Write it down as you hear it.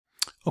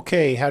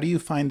Okay, how do you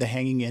find the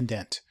hanging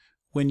indent?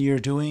 When you're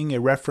doing a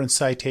reference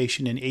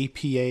citation in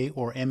APA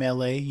or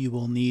MLA, you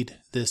will need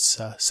this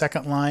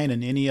second line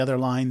and any other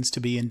lines to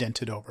be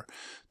indented over.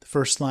 The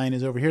first line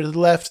is over here to the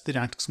left, the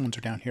next ones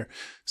are down here.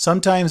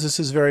 Sometimes this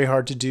is very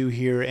hard to do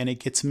here, and it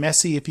gets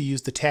messy if you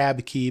use the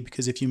tab key,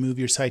 because if you move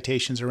your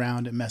citations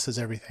around, it messes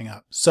everything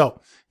up.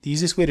 So the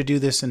easiest way to do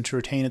this and to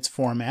retain its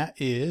format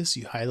is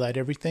you highlight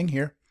everything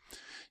here.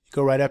 You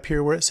go right up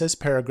here where it says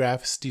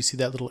paragraphs. Do you see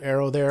that little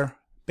arrow there?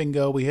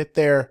 Bingo, we hit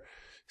there.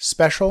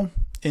 Special,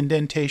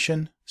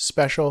 indentation,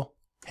 special,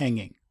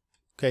 hanging.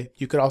 Okay,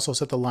 you could also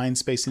set the line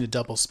spacing to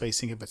double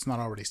spacing if it's not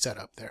already set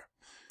up there.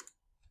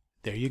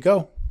 There you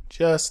go,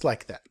 just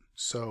like that.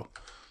 So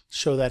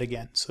show that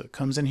again. So it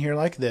comes in here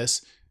like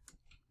this.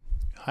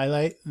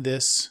 Highlight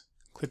this,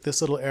 click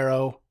this little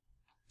arrow,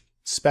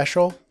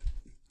 special,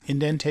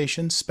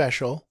 indentation,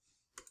 special,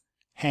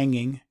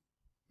 hanging.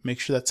 Make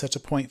sure that's set to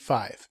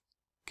 0.5.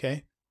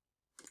 Okay,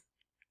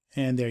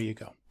 and there you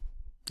go.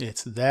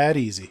 It's that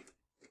easy.